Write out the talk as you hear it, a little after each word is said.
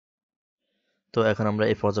তো এখন আমরা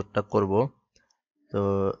এই প্রজেক্টটা করব। তো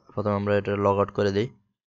প্রথমে আমরা এটা লগ আউট করে দিই।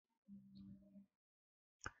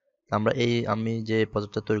 আমি যে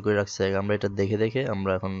প্রজেক্টটা তৈরি করে রাখছি আমরা এটা দেখে দেখে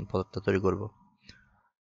আমরা এখন প্রজেক্টটা তৈরি করব।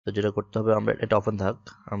 তো যেটা করতে হবে, আমরা এটা ওপেন থাক,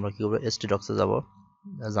 আমরা কি করব, htdocs-এ যাব,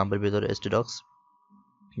 জাম্পের ভিতরে htdocs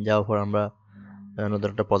যাওয়ার পর আমরা নতুন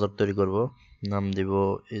একটা প্রজেক্ট তৈরি করব, নাম দিব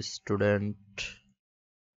স্টুডেন্ট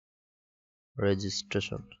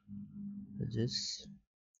রেজিস্ট্রেশন।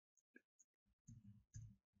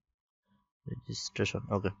 রেজিস্ট্রেশন,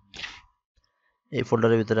 ওকে। এই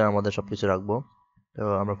ফোল্ডারের ভিতরে আমাদের সবকিছু রাখবো। তো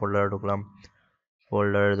আমরা ফোল্ডারে ঢুকলাম।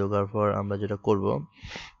 ফোল্ডারে ঢোকার পর আমরা যেটা করব,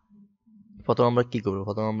 প্রথম আমরা কি করব,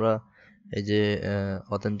 প্রথম আমরা এই যে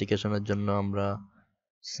অথেন্টিকেশনের জন্য আমরা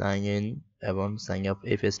সাইন ইন এবং সাইন আপ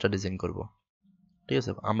এই পেজটা ডিজাইন করব। ঠিক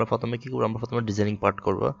আছে, আমরা প্রথমে কি করব, আমরা প্রথমে ডিজাইনিং পার্ট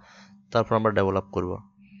করব, তারপর আমরা ডেভেলপ করব।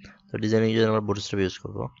 তো ডিজাইনিং এর জন্য আমরা বুটস্ট্র্যাপ ইউজ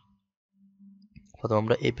করব। প্রথম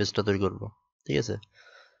আমরা এই পেজটা তৈরি করব। ঠিক আছে,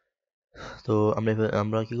 তো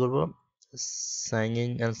আমরা কি করব, sign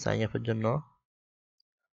in and sign up এর জন্য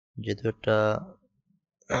যেহেতু একটা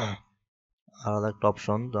আলাদা একটা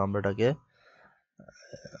অপশন, তো আমরা এটাকে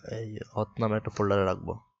এই অথ নামে একটা ফোল্ডারে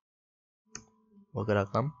রাখবো। ওকে,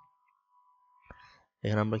 রাখলাম।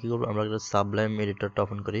 এখানে আমরা কি করব, আমরা একটা সাবলাইম এডিটরটা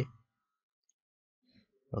ওপেন করি।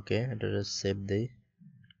 ওকে, এটা সেভ দেই।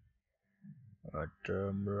 এটা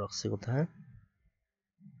আমরা রাখছি কোথায়,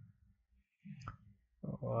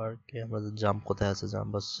 আর কি আমাদের জাম্প কোথায় আছে,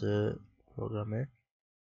 জাম্প আছে প্রোগ্রামে।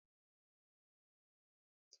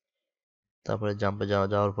 তারপরে জাম্পে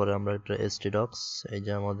যাওয়ার পরে আমরা একটা htdocs, এই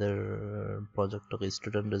যে আমাদের প্রজেক্টটাকে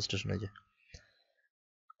স্টুডেন্ট রেজিস্ট্রেশন, এই যে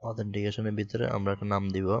অথেন্টিকেশনের ভিতরে আমরা একটা নাম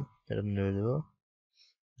দিব, এটা নিয়ে দিব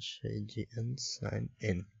সেই gn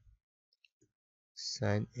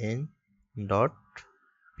sign in dot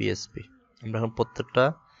PSP. আমরা এখন প্রত্যেকটা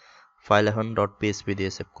ফাইল এখন ডট পিএসপি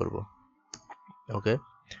দিয়ে সেভ করব। ওকে,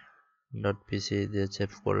 ডট পিসি দিয়ে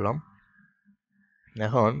সেভ করলাম।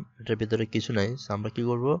 এখন এটার ভিতরে কিছু নাই, আমরা কি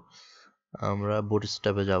করব, আমরা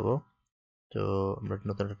বুটস্ট্র্যাপে যাব। তো আমরা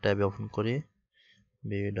নতুন একটা ট্যাবে ওপেন করি,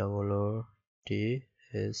 bootstrap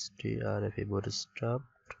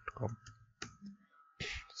bootstrap.com,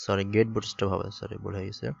 sorry get bootstrap হবে, সরি ভুল হয়ে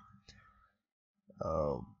গেছে,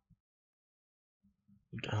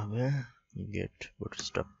 এটা হবে গেট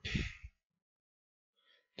বুটস্ট্র্যাপ।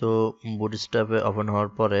 তো বুটস্ট্র্যাপে ওপেন হওয়ার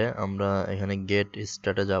পরে আমরা এখানে গেট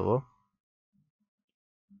স্টার্টে যাব,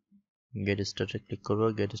 গেট স্টার্টে ক্লিক করব।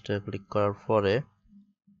 গেট স্টার্টে ক্লিক করার পরে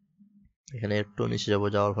এখানে একটু নিচে যাব,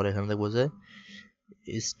 যাওয়ার পরে এখানে দেখবো যে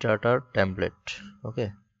স্টার্টার টেমপ্লেট। ওকে,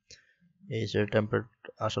 এই স্টার্টার টেমপ্লেট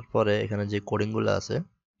আসার পরে এখানে যে কোডিং গুলো আছে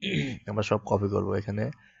আমরা সব কপি করব, এখানে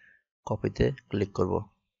কপিতে ক্লিক করব,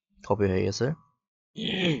 কপি হয়ে গেছে।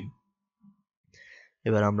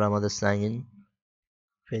 এবার আমরা আমাদের সাইন ইন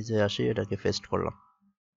পেজে আসি, এটাকে পেস্ট করলাম।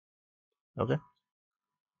 ওকে,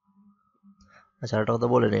 আচ্ছা একটা কথা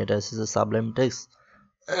বলে নিই, এটা হচ্ছে যে সাবলাইম টেক্সট।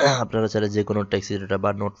 আপনারা চাইলে যে কোনো টেক্সট এডিটর বা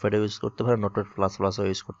নোটপ্যাড ইউজ করতে পারেন, নোটপ্যাড প্লাস প্লাসও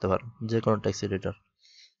ইউজ করতে পারেন, যে কোনো টেক্সট এডিটর।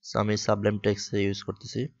 আমি সাবলাইম টেক্সট ইউজ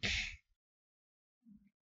করতেছি।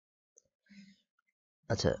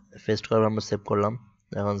 আচ্ছা, পেস্ট করার আমরা সেভ করলাম।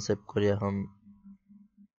 এখন সেভ করি, এখন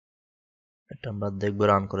এটা আমরা দেখবো,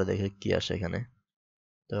 রান করে দেখে কি আসে এখানে।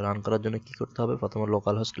 তো রান করার জন্য কি করতে হবে, প্রথমে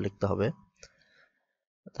লোকাল হোস্ট লিখতে হবে,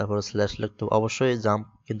 তারপর স্ল্যাশ লিখতে হবে। অবশ্যই জাম্প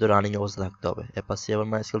কিন্তু রানিং অবস্থা থাকতে হবে, অ্যাপাচি এবং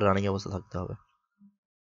মাইস্কুল রানিং অবস্থা থাকতে হবে।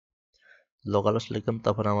 লোকাল হোস্ট লিখলাম,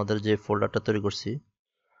 তারপর আমাদের যে ফোল্ডারটা তৈরি করছি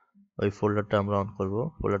ওই ফোল্ডারটা আমরা অন করব।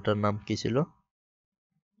 ফোল্ডারটার নাম কি ছিল,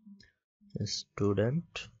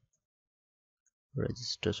 স্টুডেন্ট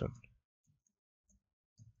রেজিস্ট্রেশন।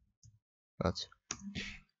 আচ্ছা,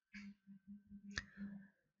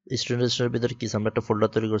 স্টুডেন্ট রেজিস্ট্রেশনের ভিতরে কি আমরা একটা ফোল্ডার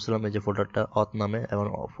তৈরি করেছিলাম, এই যে ফোল্ডারটা অথ নামে, এবং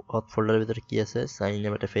অথ ফোল্ডারের ভিতরে কি আছে, সাইন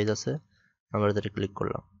নামে একটা পেজ আছে, আমরা এটাতে ক্লিক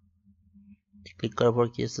করলাম। ক্লিক করার পর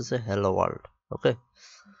কি এসেছে, হ্যালো ওয়ার্ল্ড। ওকে,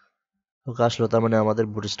 ওকে আসলো, তার মানে আমাদের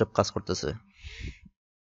বুটস্ট্র্যাপ কাজ করতেছে।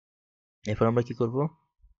 এরপর আমরা কি করব,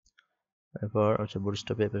 এরপর আচ্ছা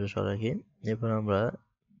বুটস্ট্র্যাপে এপাশে সরাই রাখি। এরপর আমরা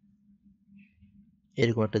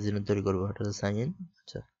এরকম একটা জিনিস তৈরি করবো, এটা হচ্ছে সাইন ইন।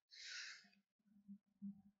 আচ্ছা,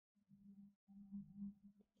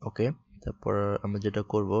 ওকে, তারপর আমরা যেটা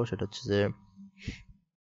করব সেটা হচ্ছে যে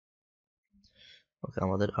ওকে,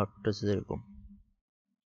 আমাদের আউটপুট হচ্ছে এরকম।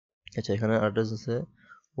 আচ্ছা, এখানে অ্যাড্রেস আছে,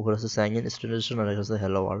 উপরে আছে সাইন ইন স্টুডেন্ট রেজিস্ট্রেশন, আর এখানে আছে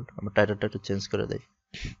হ্যালো ওয়ার্ল্ড। আমরা টাইটেলটা একটু চেঞ্জ করে দেই।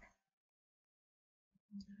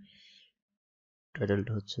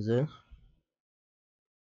 টাইটেলটা হচ্ছে যে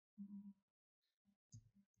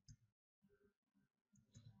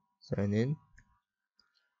সাইন ইন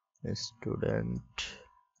স্টুডেন্ট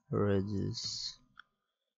রেজিস্ট্রেশন।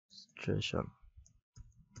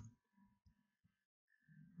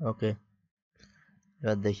 ওকে,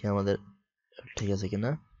 এবার দেখি আমাদের ঠিক আছে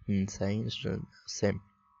কিনা। Sign same.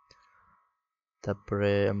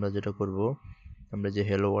 তারপরে আমরা যেটা করব, আমরা যে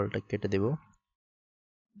হেলো ওয়ার্ল্ডটা কেটে দেব,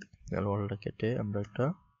 হেলো ওয়ার্ল্ডটা কেটে আমরা একটা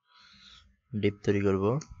ডিপ তৈরি করব।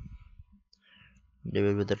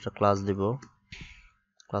 ডিপের ভিতরে একটা ক্লাস দিব,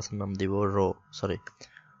 ক্লাসের নাম দিব রো, সরি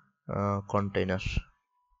কন্টেইনার।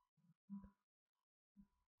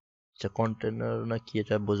 আচ্ছা কন্টেইনার না কি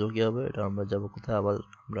এটা বুঝো কি হবে, এটা আমরা যাব কোথায়, আবার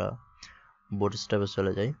আমরা বুটস্ট্র্যাপে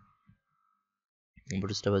চলে যাই।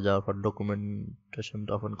 বুটস্ট্র্যাপে যাওয়ার পর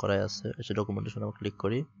ডকুমেন্টেশনটা ওপেন করাই আছে, সেই ডকুমেন্টেশন আমরা ক্লিক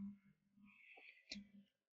করি।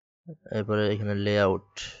 এরপরে এখানে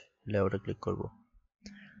লেআউটে ক্লিক করব।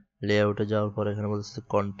 লেআউটে যাওয়ার পর এখানে বলতেছে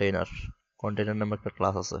কন্টেইনার, কন্টেইনার নামে একটা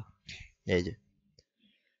ক্লাস আছে, এই যে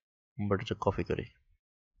আমরা এটা কপি করি,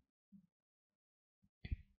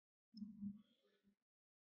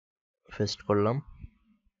 পেস্ট করলাম।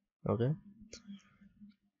 ওকে,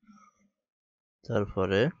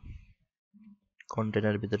 তারপরে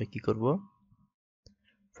কন্টেইনার ভিতরে কি করব,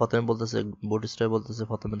 প্রথমে বলতেছে বুটস্ট্র্যাপ বলতেছে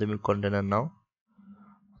প্রথমে তুমি কন্টেইনার নাও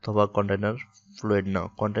অথবা কন্টেইনার ফ্লুইড নাও।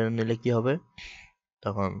 কন্টেইনার নিলে কি হবে,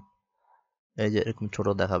 তখন এই যে এরকম ছোট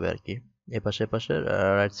দেখাবে আর কি, এপাশে এপাশে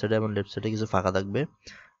রাইট সাইডে এবং লেফট সাইডে কিছু ফাঁকা থাকবে।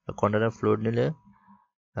 কন্টেইনার ফ্লুইড নিলে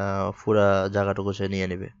পুরা জায়গাটুকু সে নিয়ে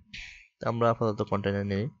নেবে। আমরা আপাতত কন্টেইনার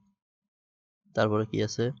নিই। তারপরে কি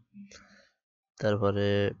আছে, তারপরে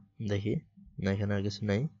দেখি না এখানে আর কিছু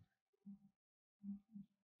নাই।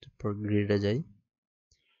 তারপর গ্রিডে যাই,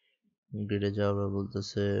 গ্রিডে যাওয়ার পর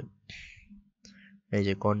বলতেছে এই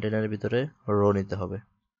যে কন্টেইনারের ভিতরে রো নিতে হবে।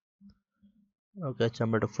 ওকে, আচ্ছা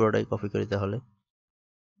আমরা এটা পুরোটাই কপি করি তাহলে।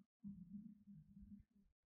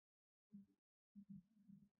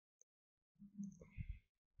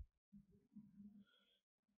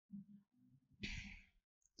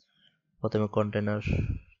 প্রথমে কন্টেইনার,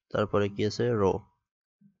 তারপরে কি আছে রো।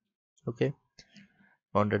 ওকে,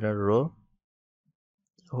 কন্টেইনার রো,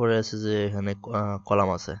 পরে আছে যে এখানে কলাম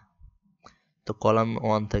আছে। তো কলাম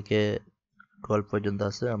 1 থেকে 12 পর্যন্ত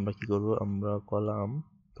আছে। আমরা কি করব, আমরা কলাম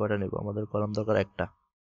কয়টা নেব, আমাদের কলাম দরকার একটা।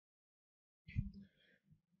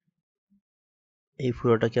 এই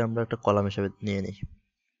পুরোটাকে আমরা একটা কলাম হিসেবে নিয়ে নিই।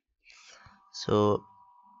 সো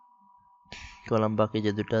কলাম বাকি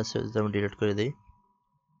যে দুটো আছে আমি ডিলিট করে দিই।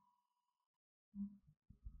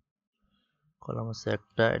 কলাম আছে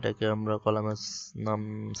একটা, এটাকে আমরা কলামের নাম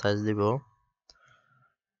সাইজ দিব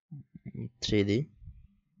 3 দিই,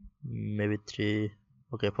 মেবি 3।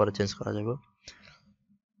 ওকে, পরে চেঞ্জ করা যাবে।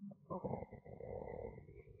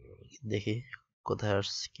 দেখি কোথায়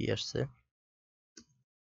আসছে, কি আসছে।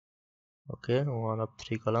 ওকে, 1 of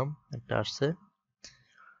 3 কলাম একটা আসছে।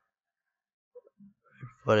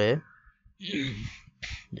 পরে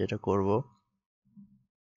যেটা করব,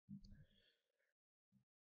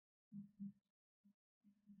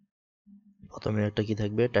 প্রথমে একটা কি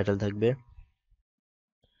থাকবে, টাইটেল থাকবে।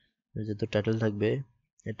 যেহেতু টাইটেল থাকবে,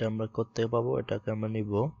 এটা আমরা কোত্থেকে পাবো, এটাকে আমরা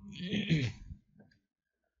নিব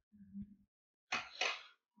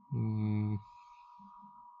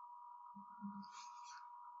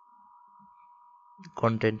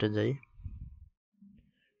কন্টেন্টে যাই।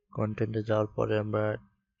 কন্টেন্টে যাওয়ার পরে আমরা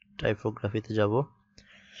টাইপোগ্রাফিতে যাব।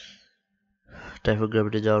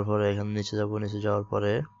 টাইপোগ্রাফিতে যাওয়ার পরে এখানে নিচে যাব, নিচে যাওয়ার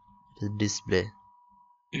পরে ডিসপ্লে।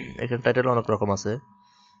 এখানে টাইটেল অনেক রকম আছে,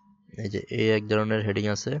 এই যে এই এক ধরনের হেডিং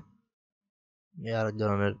আছে, এই আরেক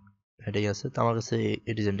ধরনের হেডিং আছে। তো আমার কাছে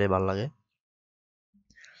এই ডিজাইনটাই ভালো লাগে।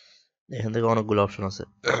 এখান থেকে অনেকগুলো অপশন আছে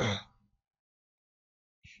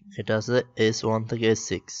এটা আছে S1 থেকে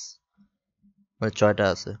S6, মানে 6টা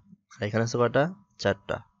আছে। আর এখানে আছে কয়টা,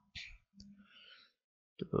 4টা।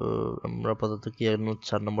 তো আমরা আপাতত কি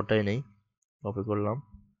 4 নম্বরটাই নেই, কপি করলাম,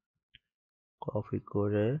 কপি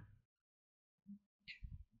করে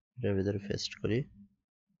এর ভিতরে পেস্ট করি।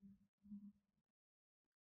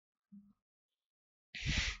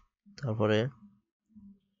 তারপরে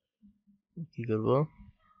কি করব,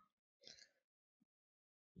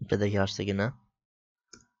 এটা দেখি আসছে কিনা,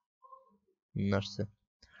 আসছে।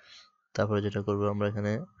 তারপরে যেটা করব, আমরা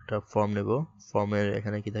এখানে একটা ফর্ম নেব। ফর্মের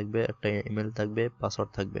এখানে কি থাকবে, একটা ইমেল থাকবে, পাসওয়ার্ড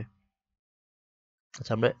থাকবে।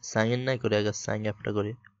 আচ্ছা আমরা সাইন ইন নাই করে আগে সাইন আপটা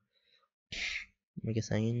করি। আমি কি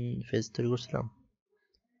সাইন ইন পেজ তৈরি করছিলাম?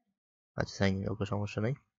 আচ্ছা সাইন ইন, ওকে সমস্যা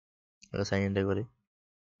নাই, আগে সাইন ইনটা করি।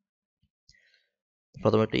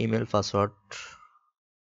 প্রথমে একটা ইমেল, পাসওয়ার্ড,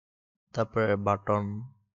 তারপরে বাটন,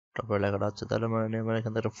 তারপরে লেখাটা আছে। তাহলে মানে আমার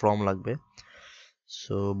এখান থেকে একটা ফর্ম লাগবে।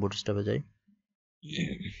 সো বুটস্ট্র্যাপে যাই,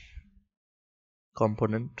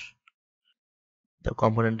 কম্পোনেন্ট। তো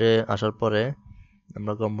কম্পোনেন্টে আসার পরে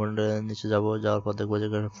আমরা কম্পোনেন্টের নিচে যাব, যাওয়ার পর দেখবো যে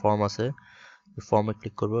ফর্ম আছে, ফর্মে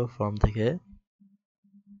ক্লিক করব। ফর্ম থেকে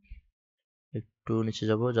একটু নিচে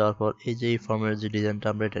যাব, যাওয়ার পর এই যে এই ফর্মের যে ডিজাইনটা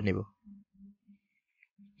আমরা এটা নিব।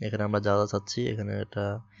 এখানে আমরা যা যা চাচ্ছি, এখানে একটা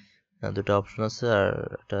দুটো অপশন আছে আর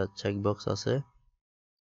একটা চেকবক্স আছে,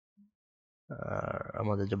 আর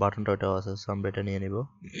আমাদের যে বাটনটা ওটাও আছে, আমরা এটা নিয়ে নিব।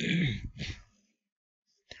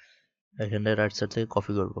 এখানে রাইট সাইড থেকে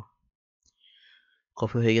কপি করব।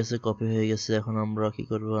 কপি হয়ে গেছে, কপি হয়ে গেছে। এখন আমরা কি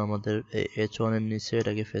করব, আমাদের H1 এর নিচে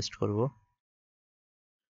এটাকে পেস্ট করব।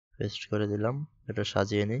 পেস্ট করে দিলাম, এটা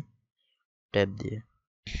সাজিয়ে নিই ট্যাব দিয়ে।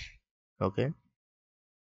 ওকে,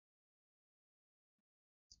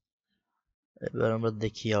 এবার আমরা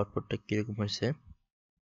দেখি আউটপুটটা কিরকম হয়েছে।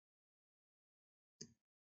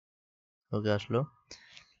 ওকে, আসলো।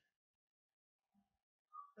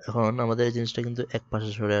 এখন আমাদের এই জিনিসটা কিন্তু এক পাশে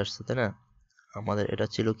সরে আসছে, তাই না? আমাদের এটা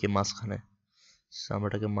ছিল কি মাঝখানে, So, আমরা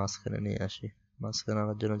এটাকে মাঝখানে নিয়ে আসি। মাঝখানে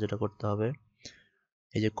আনার জন্য যেটা করতে হবে,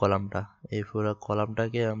 এই যে কলামটা, এই পুরো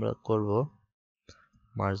কলামটাকে আমরা করব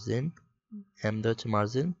মার্জিন, এম দিয়ে হচ্ছে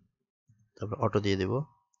মার্জিন, তারপর অটো দিয়ে দিব।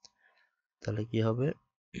 তাহলে কি হবে,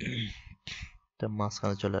 এটা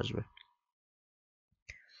মাঝখানে চলে আসবে।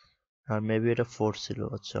 আর মেবি এটা 4 ছিল,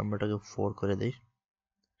 আচ্ছা আমরা এটাকে 4 করে দিই।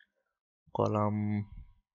 কলাম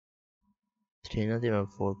 3 না দিয়ে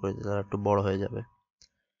 4 করে দিই, তাহলে একটু বড় হয়ে যাবে।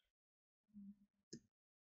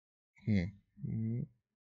 হুম,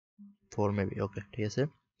 4 মেবি, ওকে ঠিক আছে।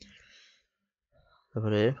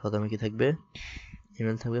 তারপরে প্রথমে কি থাকবে,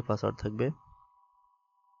 ইমেল থাকবে, পাসওয়ার্ড থাকবে।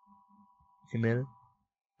 ইমেল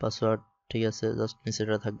পাসওয়ার্ড ঠিক আছে, জাস্ট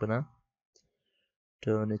নিচেরটা থাকবে না,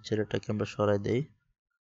 তো নিচের এটাকে আমরা সরাই দেই,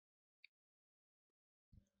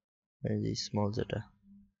 এই যে স্মল যেটা।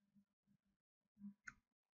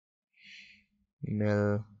 ইমেল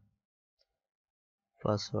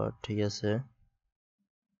পাসওয়ার্ড ঠিক আছে।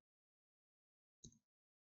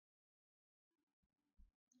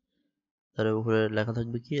 তার উপরে লেখা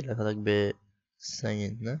থাকবে কি, লেখা থাকবে সাইন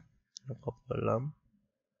ইন, না? কপি করলাম,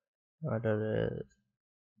 আটারে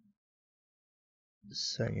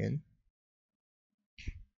সাইন ইন।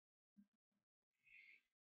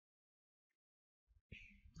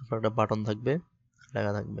 তারপর একটা বাটন থাকবে,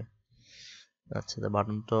 লেখা থাকবে। আচ্ছা, তো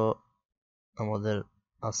বাটন তো আমাদের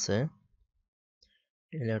আছে,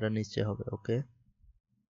 এই লেখাটা নিচে হবে। ওকে,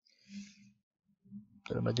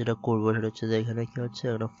 তো আমরা যেটা করবো সেটা হচ্ছে যে এখানে কি হচ্ছে,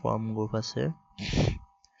 একটা ফর্ম গ্রুপ আছে,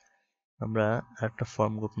 আমরা একটা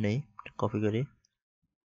ফর্ম গ্রুপ নেই, কপি করি,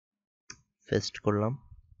 পেস্ট করলাম।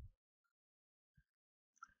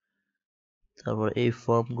 তারপর এই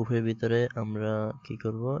ফর্ম গ্রুপের ভিতরে আমরা কি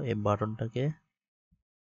করব, এই বাটনটাকে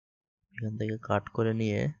এখান থেকে কাট করে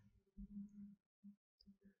নিয়ে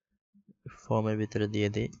ফর্মের ভিতরে দিয়ে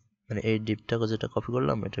দিই, মানে এই ডিপটাকে যেটা কপি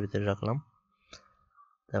করলাম এটার ভিতরে রাখলাম।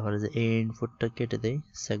 তারপরে যে এই ইনপুটটা কেটে দেই,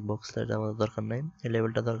 চেক বক্সটা, এটা আমাদের দরকার নাই, এই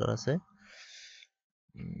লেভেলটা দরকার আছে।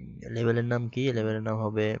 লেভেলের নাম কি, লেভেলের নাম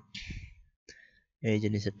হবে এই যে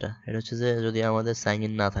নিচেরটা, এটা হচ্ছে যে যদি আমাদের সাইন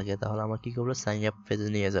ইন না থাকে তাহলে আমার কি করবো, সাইন আপ পেজে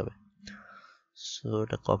নিয়ে যাবে। সো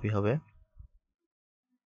এটা কপি হবে,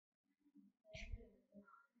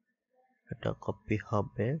 এটা কপি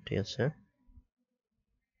হবে, ঠিক আছে,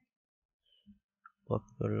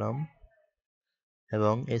 কপি করলাম।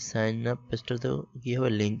 এবং এই সাইন আপ পেজটাতেও কি হবে,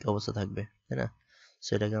 লিঙ্ক অবস্থা থাকবে, তাই না?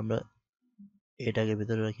 সেটাকে আমরা এটাকে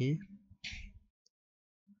ভিতরে রাখি,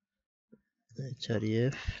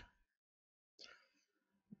 href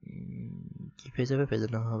কি পেজ হবে,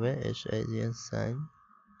 পেজের নাম হবে sign সাইন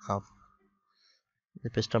আপ। এই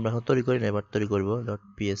পেজটা আমরা এখন তৈরি করি না, এবার তৈরি করব ডট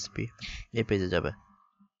পিএসপি, এই পেজে যাবে।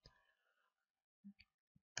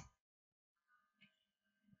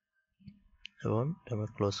 এবং আমরা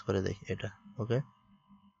ক্লোজ করে দেখি এটা। ওকে,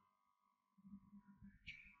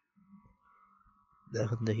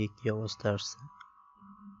 এখন দেখি কি অবস্থা আসছে।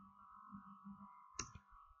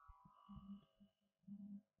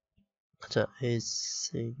 আচ্ছা, এই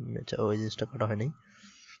সিগনেচার, ওই জিনিসটা কাটা হয়নি।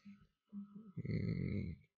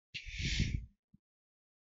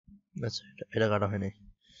 আচ্ছা, এটা কাটা হয়নি,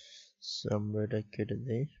 So, আমরা এটা কেটে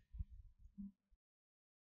দিই।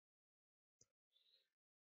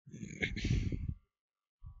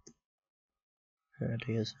 হ্যাঁ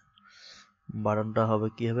ঠিক আছে, বাটনটা হবে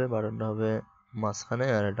কি হবে, বাটনটা হবে মাঝখানে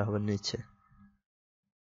আর এটা হবে নিচে।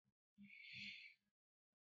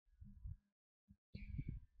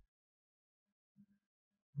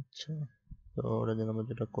 আচ্ছা, তো ওটার জন্য আমরা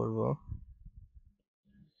যেটা করবো,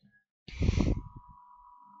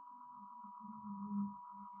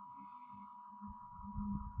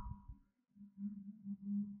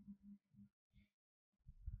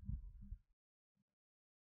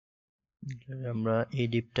 আমরা এই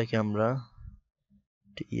ডিপটাকে আমরা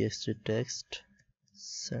txt টেক্সট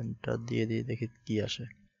সেন্টার দিয়ে দিয়ে দেখি কি আসে।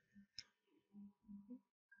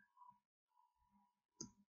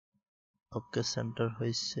 ওকে, সেন্টার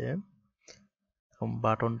হয়েছে। এখন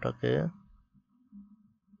বাটনটাকে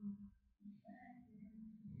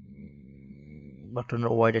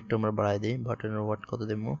বাটনের ওয়াইড একটু আমরা বাড়াই দিই। বাটনের ওয়াইড কত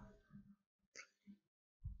দিব?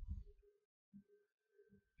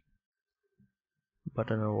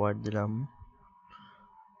 বাটনের ওয়াইড দিলাম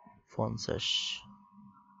 50।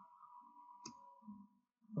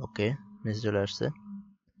 ওকে, নিচে চলে আসছে।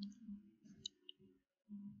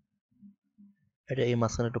 এটা এই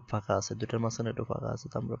মাঝখানে একটু ফাঁকা আছে, দুটার মাঝখানে একটু ফাঁকা আছে,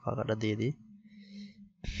 তো আমরা ফাঁকাটা দিয়ে দিই।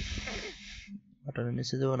 বাটনের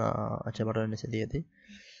নিচে দেবো না, আচ্ছা বাটনের নিচে দিয়ে দিই।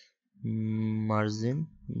 মার্জিন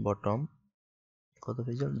বটম কত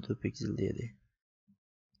পিক্সেল? 2 পিক্সেল দিয়ে দিই।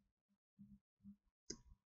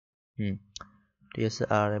 ঠিক আছে।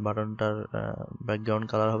 আর এই বাটনটার ব্যাকগ্রাউন্ড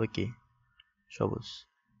কালার হবে কি? সবুজ।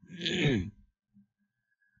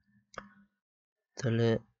 তাহলে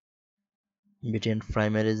বিটুইন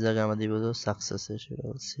প্রাইমারি জায়গায় আমরা দিব সাকসেস, সেটা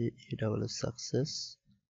হচ্ছে এটা হলো সাকসেস।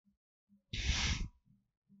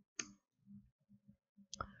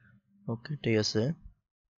 ওকে, ঠিক আছে।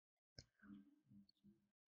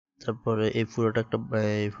 তারপরে এই পুরোটা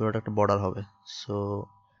একটা বর্ডার হবে। সো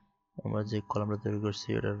আমরা যে কলামটা তৈরি করছি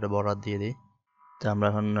ওটা একটা বর্ডার দিয়ে দিই। তো আমরা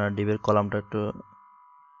এখন ডিভের কলামটা একটু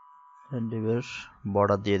ডিভের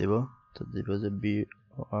বর্ডার দিয়ে দিব। তো দিব যে বি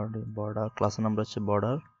বর্ডার, ক্লাসের নামটা হচ্ছে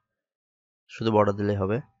বর্ডার, শুধু বর্ডার দিলেই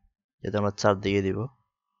হবে, যেটা আমরা 4 দিয়ে দিব।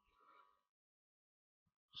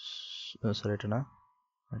 সরি, এটা না,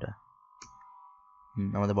 এটা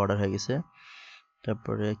আমাদের বর্ডার হয়ে গেছে।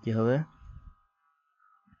 তারপরে কি হবে?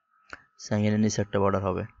 স্যাঙ্গিনের নিচে একটা বর্ডার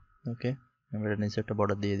হবে। ওকে, আমরা এটার নিচে একটা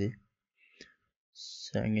বর্ডার দিয়ে দিই।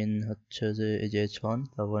 স্যাঙ্গিন হচ্ছে যে এই যে H1,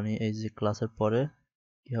 তারপরে এই যে ক্লাসের পরে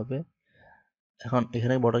কি হবে? এখন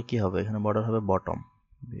এখানে বর্ডার কি হবে? এখানে বর্ডার হবে বটম।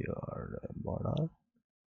 বর্ডার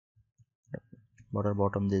বর্ডার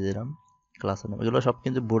বটম দিয়ে দিলাম। ক্লাসের নাম এগুলো সব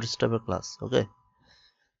কিন্তু বুটস্ট্র্যাপের ক্লাস। ওকে,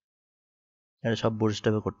 এটা সব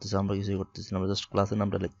বুটস্ট্র্যাপে করতেছে, আমরা কিছুই করতেছি না, আমরা জাস্ট ক্লাসের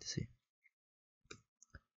নামটা লিখতেছি।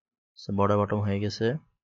 বর্ডার বটম হয়ে গেছে।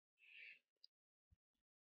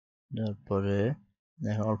 তারপরে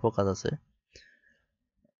এখন অল্প কাজ আছে,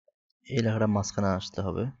 এই লেখাটা মাঝখানে আসতে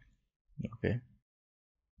হবে। ওকে,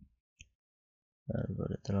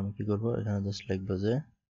 তারপরে তাহলে আমি কি করবো? এখানে জাস্ট লিখবো যে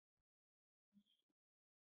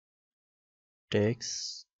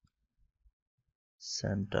টেক্সট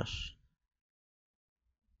সেন্টার।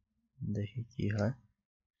 দেখি কি হয়।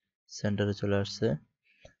 সেন্টারে চলে আসছে।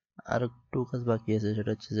 আর একটু কাজ বাকি আছে,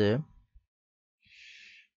 সেটা হচ্ছে যে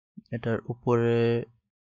এটার উপরে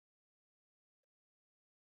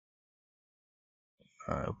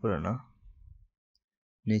উপরে না,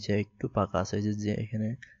 নিচে একটু ফাঁকা আছে। এই যে এখানে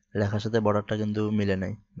লেখার সাথে বর্ডারটা কিন্তু মিলে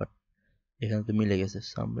নাই, বাট এখানে তো মিলে গেছে।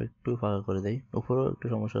 আমরা একটু ফাঁকা করে দেই। উপরেও একটু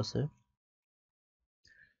সমস্যা আছে।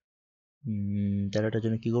 তাহলে এটার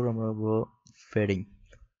জন্য কি করবো? আমরা বলবো fading.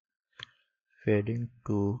 Fading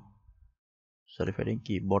two, sorry fading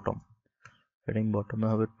কি বটম, ফেডিং বটমে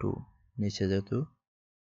হবে 2 নিচে, যেহেতু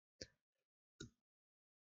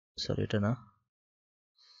সরি এটা না,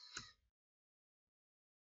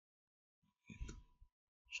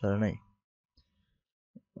 সরি নাই।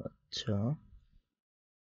 আচ্ছা,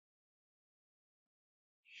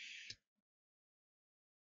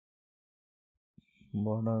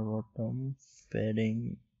 বর্ডার বটম ফেডিং,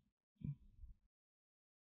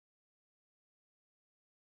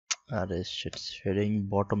 আরে শিট, ফেডিং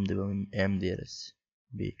বটম দিব আমি এম দিয়ে রেখেছি,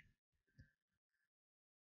 বি।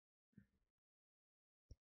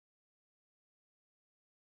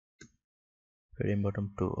 Fading bottom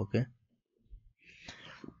 2। ওকে,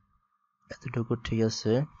 এতটুকু ঠিক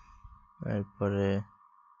আছে। এরপরে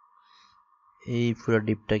এই পুরো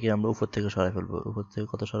ডিপটাকে আমরা উপর থেকে সরাই ফেলবো। উপর থেকে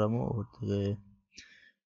কত সরাবো? উপর থেকে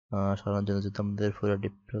সরানোর জন্য যদি আমাদের পুরো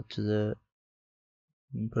ডিপটা হচ্ছে যে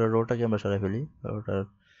পুরো রোটাকে আমরা সরাই ফেলি। রোটার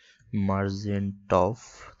মার্জিন টপ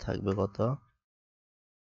থাকবে কত?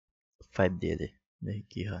 5 দিয়ে দিই, দেখি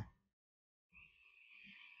কি হয়।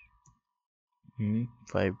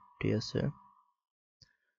 5 ঠিক আছে।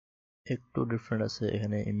 একটু ডিফারেন্ট আছে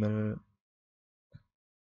এখানে, ইমেল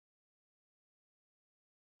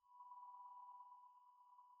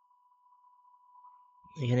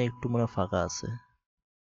এখানে একটু মানে ফাঁকা আছে।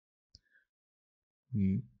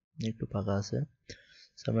 একটু ফাঁকা আছে।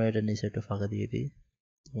 আমরা এটা নিচে একটু ফাঁকা দিয়ে দিই,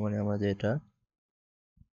 মানে আমাদের এটা,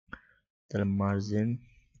 তাহলে মার্জিন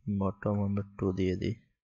বটম আমরা 2 দিয়ে দিই।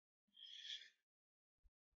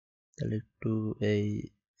 তাহলে একটু এই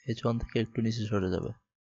H1 থেকে একটু নিচে সরে যাবে।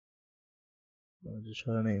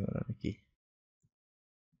 সরে নেই মানে কি?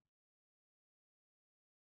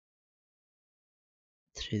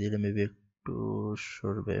 3 দিলে মেবি একটু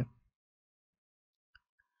সরবে।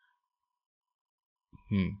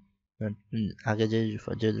 আগে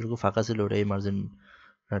যেটুকু ফাঁকা ছিল ওটা এই মার্জিন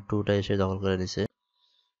 2টা এসে দখল করে নিছে।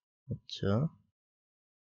 আচ্ছা,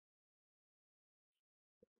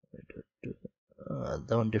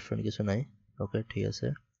 তেমন ডিফারেন্ট কিছু নাই। ওকে, ঠিক আছে।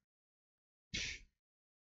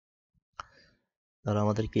 তাহলে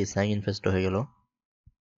আমাদের কি সাইন ইন ফেজটা হয়ে গেল।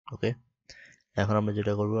 ওকে, এখন আমরা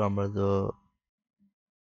যেটা করব, আমরা তো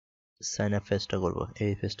সাইন আপ ফেজটা করবো,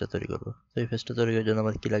 এই ফেজটা তৈরি করব। তো এই ফেজটা তৈরি করার জন্য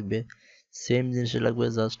আমার কি লাগবে? সেম জিনিসই লাগবে,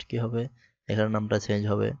 জাস্ট কি হবে, এখানে নামটা চেঞ্জ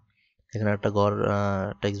হবে, এখানে একটা ঘর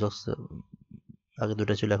টেক্সট বক্স আগে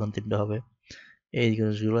 2টা ছিল এখন 3টা হবে। এই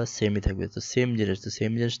জিনিসগুলো সেমই থাকবে। তো সেম জিনিস, তো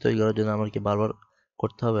সেম জিনিস তৈরি করার জন্য আমার কি বারবার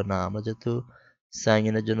করতে হবে না? আমরা যেহেতু সাইন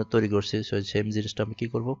ইনের জন্য তৈরি করছি, সো সেম জিনিসটা আমি কি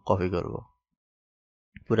করব, কপি করব।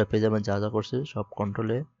 পুরো পেজে আমি যা যা করছি সব কন্ট্রোল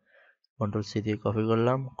সি দিয়ে কপি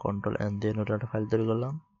করলাম, কন্ট্রোল এন দিয়ে নতুন একটা ফাইল তৈরি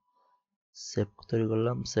করলাম,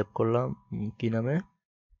 সেভ করলাম, কি নামে,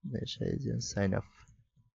 সেই যে সাইন আপ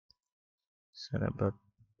ডট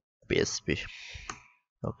পিএসপি।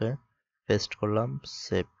 ওকে, পেস্ট করলাম,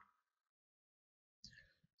 সেভ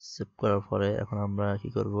সেভ করার পরে এখন আমরা কি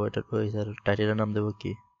করব, এটার টাইটেলের নাম দেবো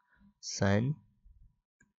কি, সাইন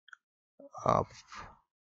আপ,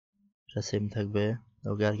 এটা সেম থাকবে।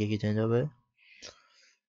 ওকে, আর কি কি চেঞ্জ হবে,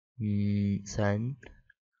 সাইন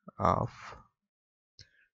আপ,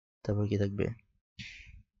 তারপর কি থাকবে,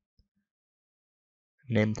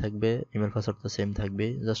 নেম থাকবে, ইমেল পাসওয়ার্ড তো সেম থাকবে,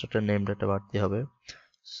 জাস্ট একটা নেমটা একটা বাড়তি হবে।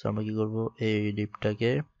 সো আমরা কি করব, এই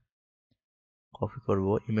ডিপটাকে কপি করব,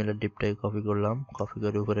 ইমেলের ডিপটাকে কপি করলাম, কপি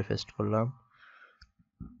করে উপরে পেস্ট করলাম,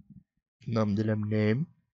 নাম দিলাম নেম,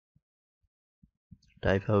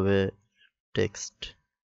 টাইপ হবে টেক্সট,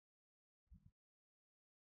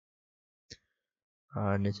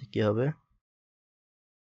 আর নিচে কি হবে,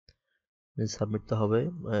 সাবমিট তো হবে।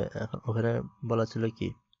 এখন ওখানে বলা ছিল কি,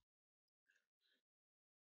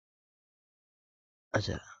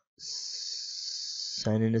 আচ্ছা,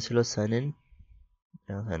 সাইন ইন ছিল সাইন ইন,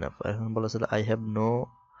 সাইন আপ। এখন বলা ছিল I have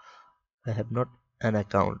not an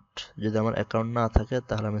account. যদি আমার অ্যাকাউন্ট না থাকে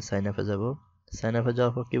তাহলে আমি সাইন আপে যাব। সাইন আপে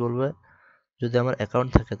যাওয়ার পর কি বলবে, যদি আমার অ্যাকাউন্ট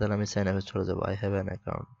থাকে তাহলে আমি সাইন আপে চলে যাব, আই হ্যাভ অ্যান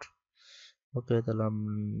অ্যাকাউন্ট। ওকে, তাহলে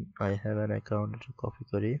I have an account copy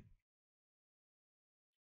করি,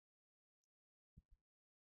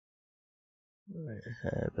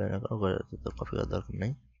 কপি করার দরকার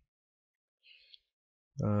নেই।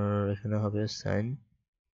 আর এখানে হবে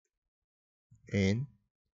ইন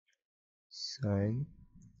সাইন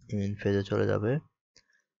ইন ফেজে চলে যাবে,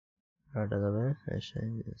 আর এটা যাবে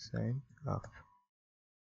সাইন আপ।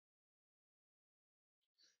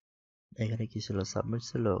 এখানে কি ছিল, সাবমিট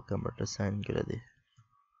ছিল, ওকে আমরা একটা সাইন করে দিই।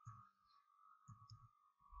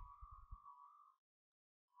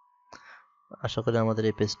 আশা করি আমাদের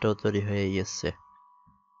এই পেজটাও তৈরি হয়ে গেছে।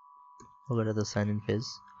 ওকে, এটা তো সাইন ইন পেজ।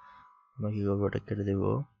 আমরা কি করবো, এটা কেটে দিব,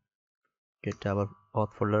 কেটে আবার অথ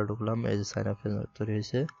ফোল্ডারে ঢুকলাম, এই যে সাইন আপ পেজ তৈরি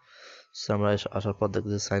হয়েছে। সো আমরা আসার পর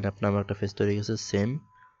দেখছি সাইন আপ নামে একটা পেজ তৈরি হয়েছে সেম।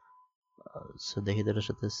 সো দেখি এটার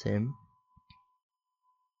সাথে সেম,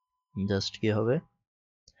 জাস্ট কি হবে,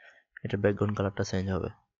 এটা ব্যাকগ্রাউন্ড কালারটা চেঞ্জ হবে।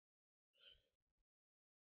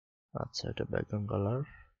 আচ্ছা, এটা ব্যাকগ্রাউন্ড কালার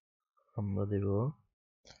আমরা দিব,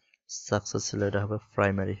 সাকসেস ছিল, এটা হবে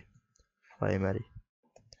প্রাইমারি।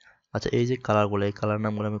 আচ্ছা, এই যে কালারগুলো, এই কালার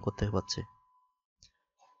নামগুলো আমি কোত্থেকে পাচ্ছি,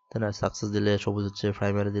 তাই না? সাকসেস দিলে সবুজ হচ্ছে,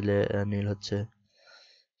 প্রাইমারি দিলে নীল হচ্ছে,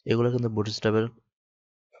 এগুলো কিন্তু বুটস্ট্র্যাপের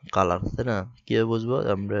কালার, তাই না? কিভাবে বুঝবো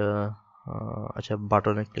আমরা, আচ্ছা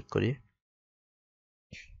বাটনে ক্লিক করি,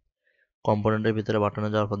 কম্পোনেন্টের ভিতরে বাটনে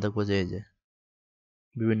যাওয়ার পর দেখবো যে এই যে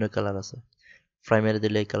বিভিন্ন কালার আছে। প্রাইমারি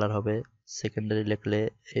দিলে এই কালার হবে, সেকেন্ডারি লিখলে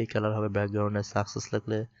এই কালার হবে, ব্যাকগ্রাউন্ডে সাকসেস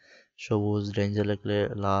লিখলে সবুজ, রেঞ্জে লিখলে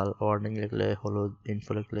লাল, ওয়ার্নিং লিখলে হলুদ,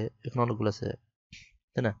 ইনফো লিখলে, এখানে অনেকগুলো আছে,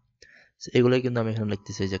 তাই না? এগুলোই কিন্তু আমি এখানে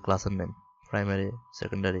লিখতেছি, যে ক্লাসের নেম, প্রাইমারি,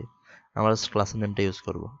 সেকেন্ডারি, আমরা ক্লাসের নেমটা ইউজ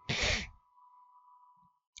করব।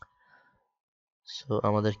 সো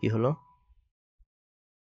আমাদের কি হলো,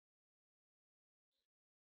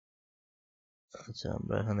 আচ্ছা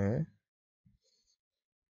আমরা এখানে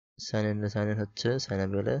সাইন ইন হচ্ছে, সাইন আপ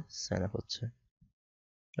গেলে সাইন আপ হচ্ছে।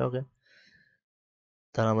 ওকে,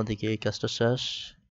 তাহলে আমাদের কি এই কাজটা শেষ।